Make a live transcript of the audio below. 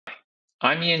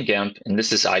I'm Ian Gemp, and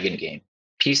this is EigenGame,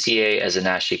 PCA as a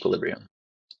Nash equilibrium.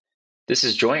 This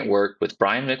is joint work with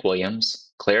Brian McWilliams,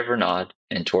 Claire Vernaud,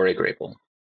 and Torre Grapel.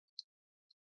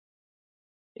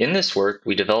 In this work,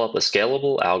 we develop a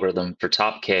scalable algorithm for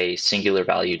top K singular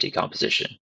value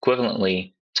decomposition,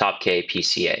 equivalently top K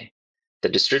PCA,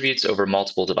 that distributes over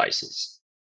multiple devices.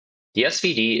 The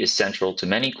SVD is central to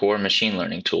many core machine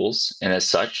learning tools, and as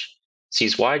such,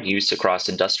 sees wide use across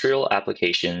industrial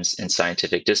applications and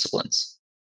scientific disciplines.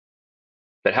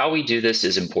 But how we do this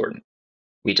is important.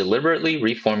 We deliberately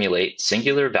reformulate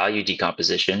singular value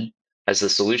decomposition as the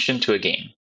solution to a game,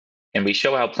 and we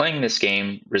show how playing this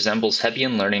game resembles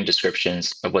Hebbian learning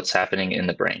descriptions of what's happening in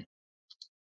the brain.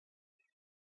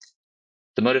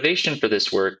 The motivation for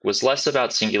this work was less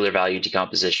about singular value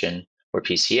decomposition, or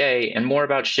PCA, and more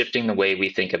about shifting the way we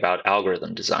think about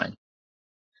algorithm design.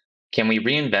 Can we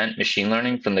reinvent machine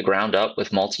learning from the ground up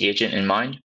with multi-agent in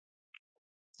mind?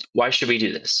 Why should we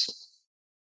do this?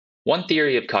 One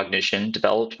theory of cognition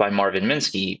developed by Marvin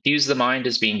Minsky views the mind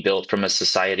as being built from a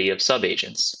society of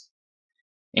subagents.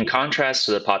 In contrast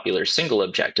to the popular single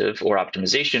objective or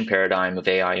optimization paradigm of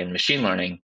AI and machine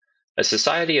learning, a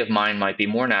society of mind might be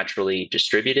more naturally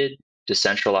distributed,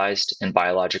 decentralized, and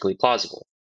biologically plausible.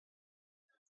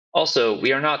 Also,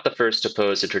 we are not the first to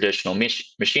pose a traditional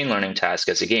machine learning task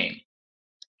as a game.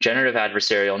 Generative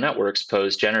adversarial networks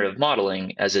pose generative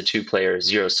modeling as a two-player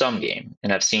zero-sum game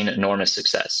and have seen enormous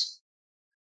success.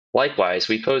 Likewise,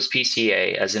 we pose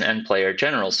PCA as an n-player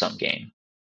general sum game.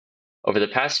 Over the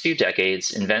past few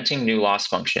decades, inventing new loss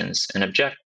functions and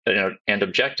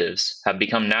objectives have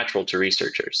become natural to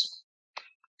researchers.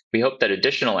 We hope that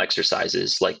additional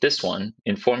exercises, like this one,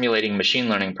 in formulating machine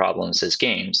learning problems as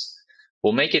games,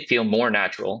 will make it feel more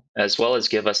natural, as well as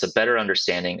give us a better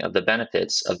understanding of the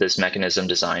benefits of this mechanism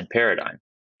design paradigm.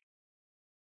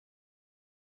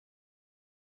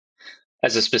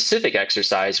 As a specific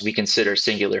exercise, we consider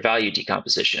singular value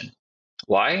decomposition.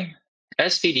 Why?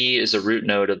 SVD is a root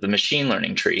node of the machine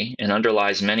learning tree and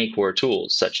underlies many core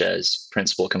tools such as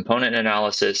principal component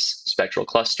analysis, spectral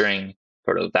clustering,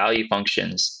 proto-value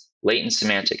functions, latent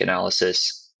semantic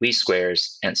analysis, least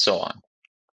squares, and so on,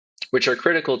 which are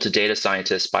critical to data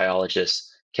scientists,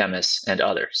 biologists, chemists, and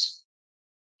others.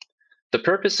 The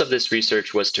purpose of this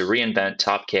research was to reinvent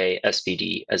top K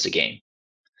SVD as a game.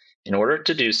 In order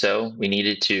to do so, we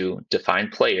needed to define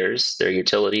players, their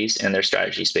utilities, and their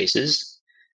strategy spaces.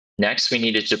 Next, we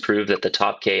needed to prove that the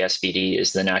top K SVD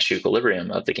is the Nash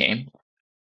equilibrium of the game.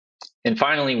 And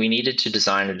finally, we needed to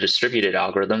design a distributed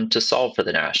algorithm to solve for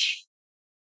the Nash.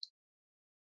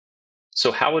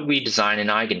 So how would we design an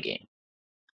eigengame?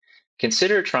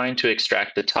 Consider trying to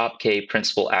extract the top K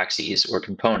principal axes or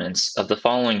components of the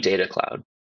following data cloud.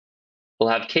 We'll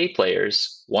have K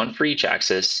players, one for each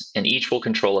axis, and each will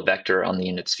control a vector on the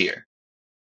unit sphere.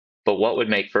 But what would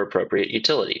make for appropriate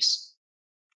utilities?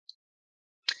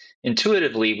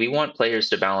 Intuitively, we want players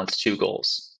to balance two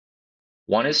goals.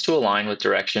 One is to align with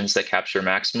directions that capture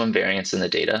maximum variance in the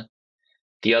data.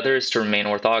 The other is to remain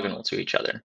orthogonal to each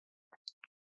other.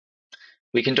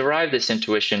 We can derive this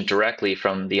intuition directly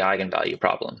from the eigenvalue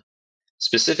problem.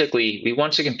 Specifically, we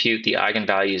want to compute the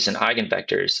eigenvalues and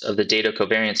eigenvectors of the data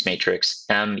covariance matrix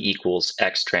M equals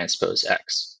X transpose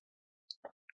X.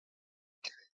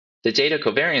 The data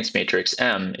covariance matrix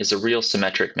M is a real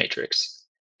symmetric matrix.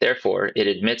 Therefore, it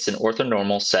admits an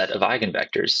orthonormal set of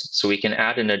eigenvectors, so we can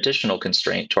add an additional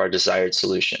constraint to our desired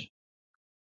solution.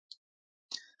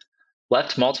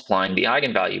 Left multiplying the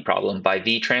eigenvalue problem by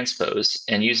V transpose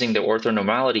and using the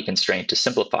orthonormality constraint to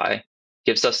simplify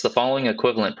gives us the following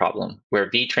equivalent problem, where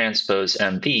V transpose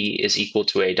MV is equal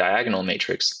to a diagonal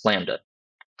matrix lambda.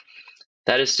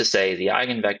 That is to say, the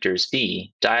eigenvectors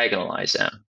V diagonalize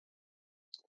M.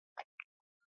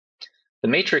 The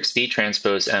matrix V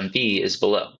transpose MV is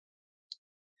below.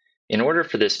 In order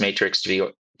for this matrix to be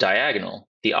diagonal,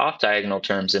 the off-diagonal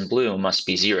terms in blue must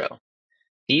be 0.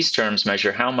 These terms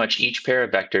measure how much each pair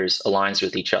of vectors aligns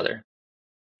with each other.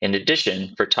 In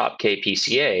addition, for top K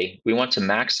PCA, we want to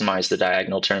maximize the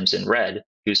diagonal terms in red,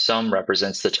 whose sum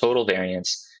represents the total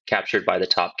variance captured by the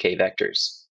top K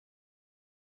vectors.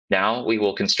 Now we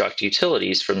will construct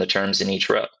utilities from the terms in each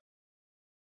row.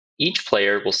 Each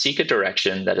player will seek a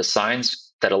direction that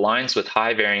aligns with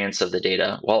high variance of the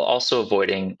data while also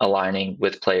avoiding aligning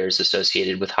with players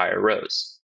associated with higher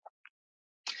rows.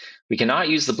 We cannot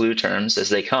use the blue terms as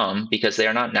they come because they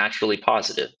are not naturally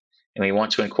positive, and we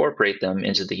want to incorporate them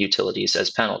into the utilities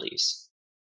as penalties.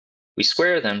 We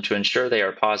square them to ensure they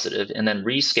are positive and then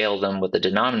rescale them with the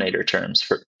denominator terms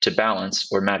to balance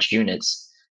or match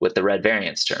units with the red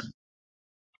variance term.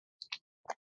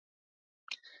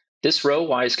 This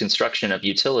row-wise construction of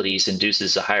utilities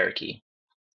induces a hierarchy.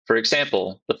 For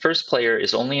example, the first player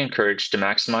is only encouraged to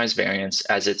maximize variance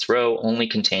as its row only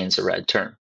contains a red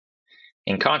term.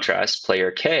 In contrast,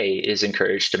 player K is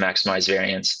encouraged to maximize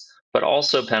variance, but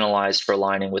also penalized for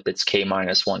aligning with its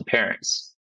K-1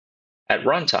 parents. At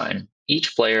runtime,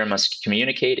 each player must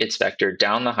communicate its vector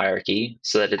down the hierarchy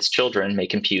so that its children may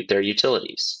compute their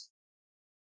utilities.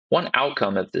 One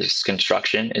outcome of this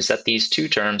construction is that these two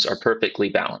terms are perfectly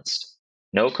balanced.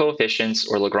 No coefficients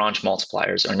or Lagrange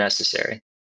multipliers are necessary,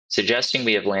 suggesting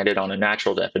we have landed on a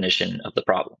natural definition of the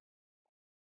problem.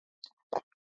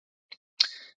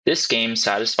 This game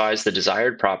satisfies the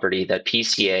desired property that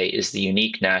PCA is the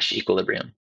unique Nash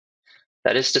equilibrium.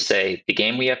 That is to say, the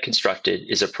game we have constructed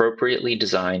is appropriately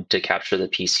designed to capture the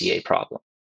PCA problem.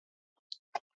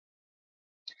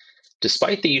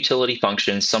 Despite the utility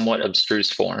function's somewhat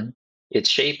abstruse form, its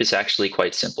shape is actually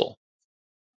quite simple.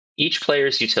 Each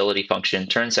player's utility function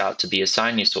turns out to be a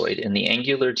sinusoid in the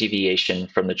angular deviation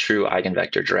from the true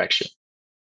eigenvector direction.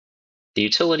 The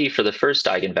utility for the first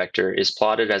eigenvector is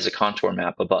plotted as a contour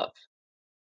map above.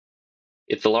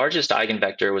 If the largest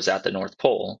eigenvector was at the North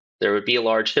Pole, there would be a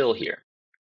large hill here.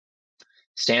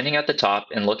 Standing at the top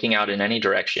and looking out in any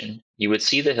direction, you would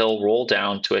see the hill roll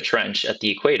down to a trench at the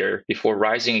equator before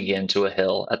rising again to a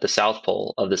hill at the South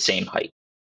Pole of the same height.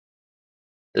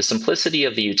 The simplicity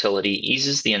of the utility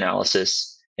eases the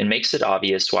analysis and makes it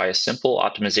obvious why a simple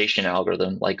optimization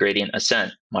algorithm like gradient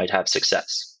ascent might have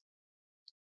success.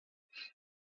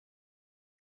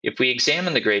 If we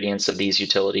examine the gradients of these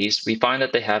utilities, we find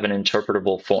that they have an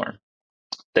interpretable form.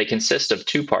 They consist of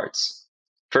two parts.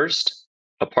 First,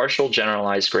 a partial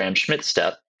generalized Gram-Schmidt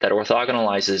step that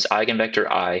orthogonalizes eigenvector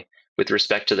I with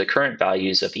respect to the current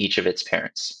values of each of its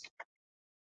parents.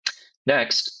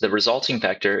 Next, the resulting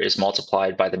vector is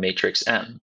multiplied by the matrix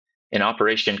M, an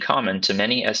operation common to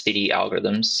many SVD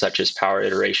algorithms such as power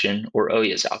iteration or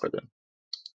Oya's algorithm.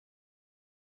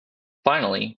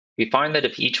 Finally, we find that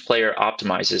if each player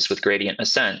optimizes with gradient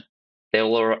ascent, they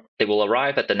will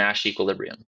arrive at the Nash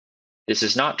equilibrium. This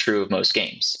is not true of most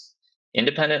games.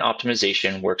 Independent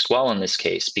optimization works well in this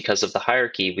case because of the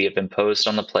hierarchy we have imposed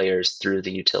on the players through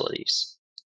the utilities.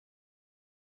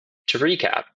 To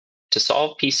recap, to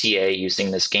solve PCA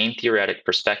using this game-theoretic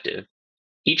perspective,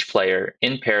 each player,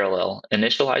 in parallel,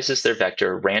 initializes their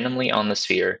vector randomly on the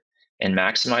sphere and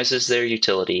maximizes their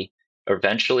utility,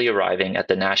 eventually arriving at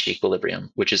the Nash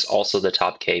equilibrium, which is also the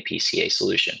top K PCA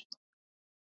solution.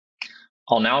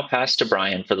 I'll now pass to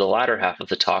Brian for the latter half of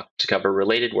the talk to cover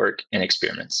related work and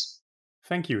experiments.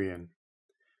 Thank you, Ian.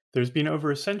 There's been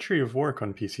over a century of work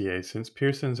on PCA since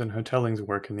Pearson's and Hotelling's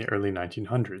work in the early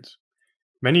 1900s.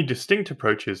 Many distinct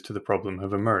approaches to the problem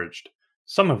have emerged,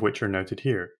 some of which are noted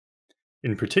here.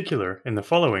 In particular, in the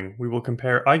following, we will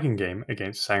compare EigenGame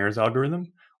against Sanger's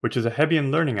algorithm, which is a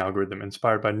Hebbian learning algorithm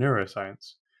inspired by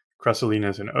neuroscience,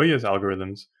 Krassolina's and Oya's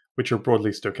algorithms, which are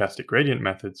broadly stochastic gradient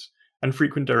methods, and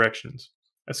frequent directions,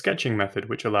 a sketching method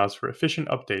which allows for efficient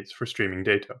updates for streaming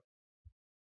data.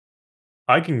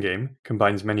 EigenGame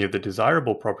combines many of the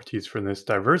desirable properties from this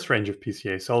diverse range of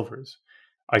PCA solvers.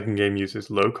 EigenGame uses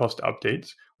low-cost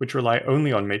updates, which rely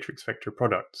only on matrix vector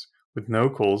products, with no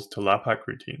calls to LAPACK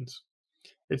routines.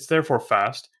 It's therefore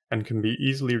fast and can be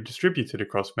easily distributed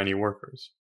across many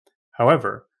workers.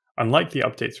 However, unlike the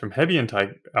updates from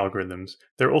Hebbian-type algorithms,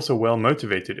 they're also well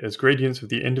motivated as gradients of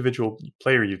the individual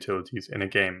player utilities in a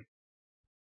game.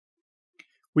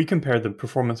 We compared the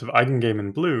performance of EigenGame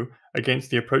in blue against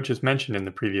the approaches mentioned in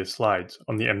the previous slides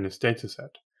on the MNIST dataset.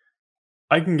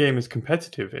 EigenGame is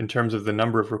competitive in terms of the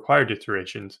number of required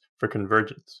iterations for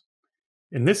convergence.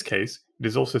 In this case, it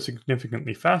is also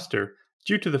significantly faster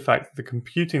due to the fact that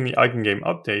computing the EigenGame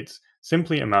updates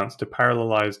simply amounts to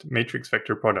parallelized matrix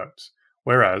vector products,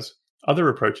 whereas other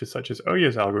approaches such as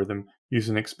Oya's algorithm use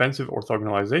an expensive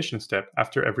orthogonalization step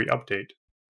after every update.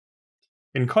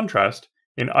 In contrast,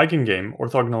 in EigenGame,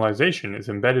 orthogonalization is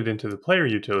embedded into the player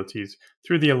utilities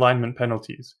through the alignment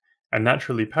penalties, and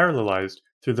naturally parallelized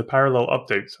through the parallel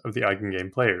updates of the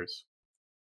EigenGame players.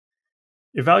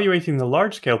 Evaluating the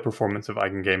large-scale performance of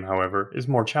EigenGame, however, is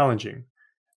more challenging.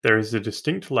 There is a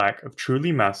distinct lack of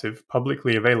truly massive,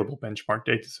 publicly available benchmark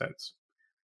datasets.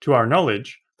 To our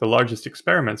knowledge, the largest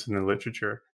experiments in the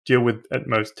literature deal with at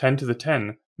most 10 to the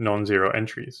 10 non-zero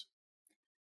entries.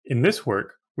 In this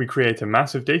work, we create a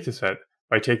massive dataset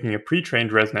by taking a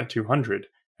pre-trained ResNet 200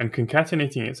 and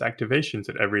concatenating its activations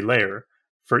at every layer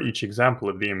for each example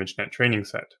of the ImageNet training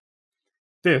set.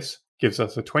 This gives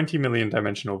us a 20 million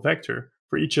dimensional vector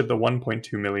for each of the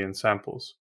 1.2 million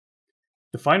samples.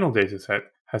 The final dataset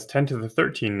has 10 to the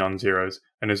 13 non-zeros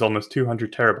and is almost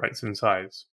 200 terabytes in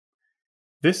size.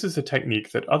 This is a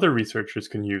technique that other researchers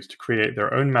can use to create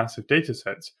their own massive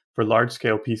datasets for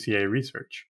large-scale PCA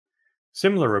research.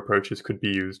 Similar approaches could be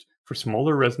used for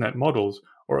smaller ResNet models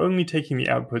or only taking the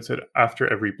outputs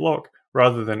after every block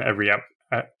rather than every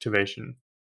activation.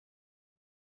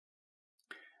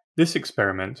 This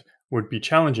experiment would be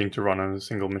challenging to run on a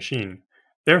single machine.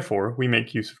 Therefore, we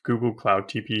make use of Google Cloud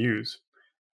TPUs.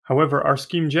 However, our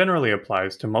scheme generally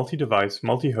applies to multi-device,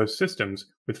 multi-host systems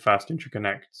with fast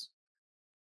interconnects.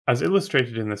 As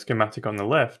illustrated in the schematic on the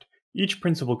left, each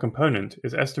principal component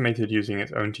is estimated using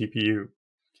its own TPU.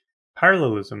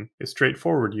 Parallelism is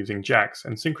straightforward using JAX,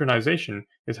 and synchronization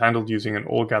is handled using an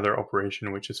all-gather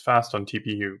operation which is fast on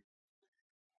TPU.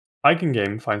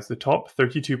 EigenGame finds the top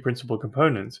 32 principal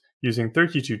components using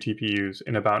 32 TPUs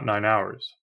in about 9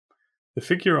 hours. The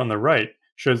figure on the right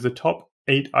shows the top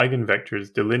 8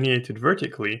 eigenvectors delineated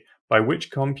vertically by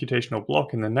which computational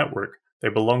block in the network they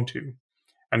belong to,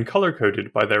 and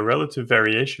color-coded by their relative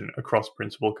variation across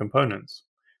principal components.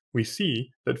 We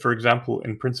see that, for example,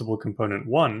 in principal component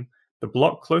 1, the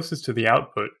block closest to the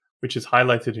output, which is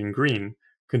highlighted in green,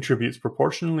 contributes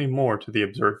proportionally more to the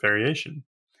observed variation.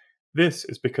 This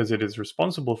is because it is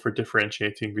responsible for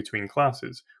differentiating between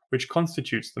classes, which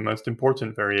constitutes the most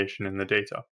important variation in the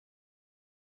data.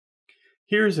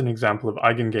 Here is an example of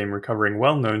EigenGame recovering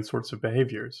well-known sorts of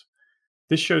behaviors.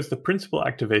 This shows the principal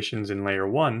activations in layer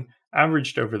 1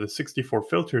 averaged over the 64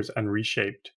 filters and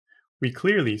reshaped. We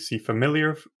clearly see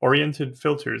familiar-oriented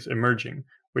filters emerging,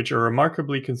 which are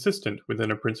remarkably consistent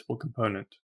within a principal component.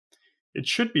 It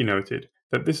should be noted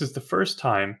that this is the first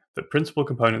time that principal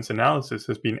components analysis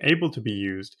has been able to be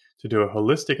used to do a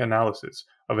holistic analysis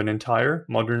of an entire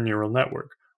modern neural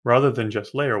network, rather than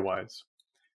just layer-wise.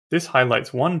 This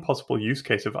highlights one possible use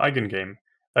case of EigenGame,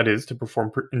 that is, to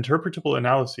perform interpretable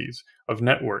analyses of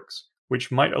networks, which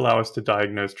might allow us to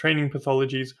diagnose training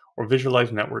pathologies or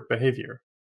visualize network behavior.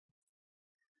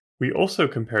 We also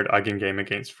compared EigenGame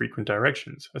against frequent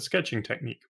directions, a sketching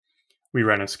technique. We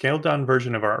ran a scaled-down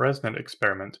version of our ResNet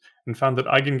experiment and found that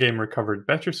EigenGame recovered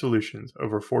better solutions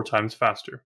over 4 times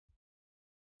faster.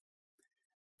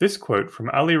 This quote from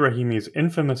Ali Rahimi's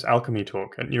infamous alchemy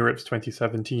talk at NeurIPS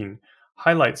 2017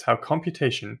 highlights how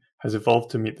computation has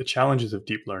evolved to meet the challenges of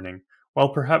deep learning, while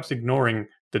perhaps ignoring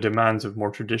the demands of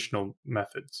more traditional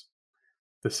methods.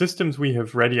 The systems we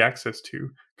have ready access to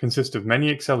consist of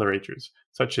many accelerators,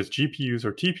 such as GPUs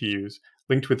or TPUs,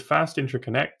 linked with fast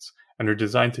interconnects, and are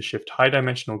designed to shift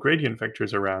high-dimensional gradient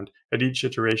vectors around at each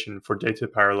iteration for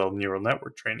data-parallel neural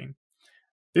network training.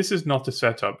 This is not a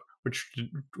setup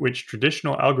which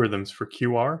traditional algorithms for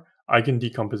QR,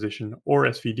 eigendecomposition, or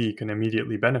SVD can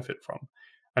immediately benefit from,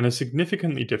 and is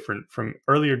significantly different from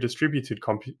earlier distributed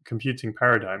computing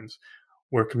paradigms,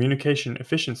 where communication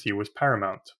efficiency was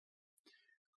paramount.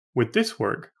 With this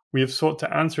work, we have sought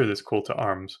to answer this call to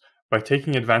arms by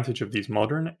taking advantage of these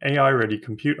modern, AI-ready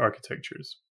compute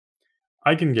architectures.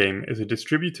 EigenGame is a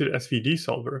distributed SVD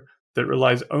solver that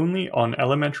relies only on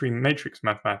elementary matrix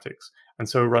mathematics and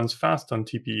so runs fast on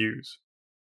TPUs.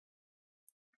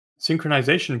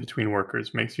 Synchronization between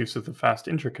workers makes use of the fast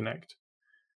interconnect.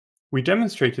 We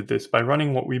demonstrated this by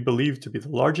running what we believe to be the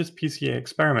largest PCA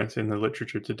experiment in the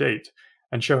literature to date,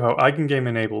 and show how EigenGame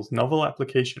enables novel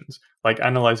applications like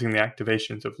analyzing the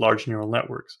activations of large neural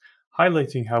networks,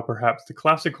 highlighting how perhaps the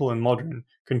classical and modern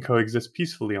can coexist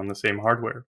peacefully on the same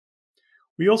hardware.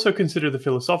 We also consider the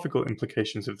philosophical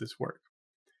implications of this work.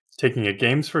 Taking a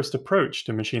games-first approach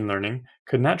to machine learning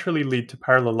could naturally lead to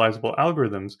parallelizable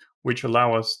algorithms which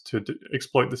allow us to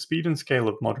exploit the speed and scale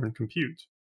of modern compute.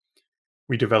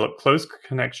 We develop close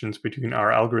connections between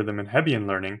our algorithm and Hebbian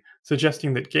learning,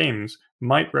 suggesting that games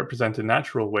might represent a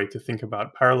natural way to think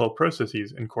about parallel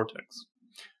processes in Cortex.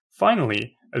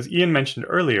 Finally, as Ian mentioned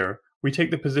earlier, we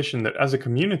take the position that as a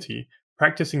community,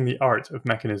 practicing the art of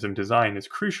mechanism design is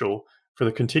crucial for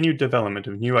the continued development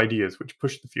of new ideas which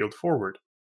push the field forward.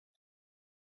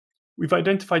 We've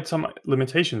identified some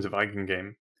limitations of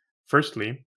EigenGame.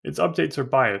 Firstly, its updates are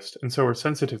biased and so are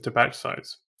sensitive to batch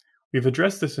size. We've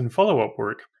addressed this in follow-up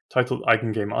work titled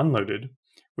EigenGame Unloaded,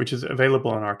 which is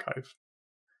available in archive.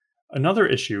 Another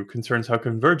issue concerns how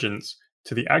convergence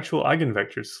to the actual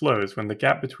eigenvectors slows when the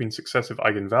gap between successive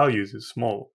eigenvalues is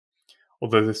small,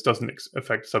 although this doesn't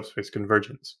affect subspace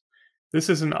convergence. This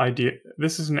is an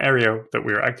area that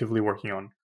we are actively working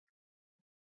on.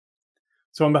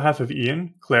 So on behalf of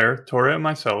Ian, Claire, Tora, and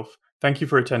myself, thank you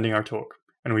for attending our talk,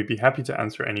 and we'd be happy to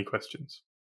answer any questions.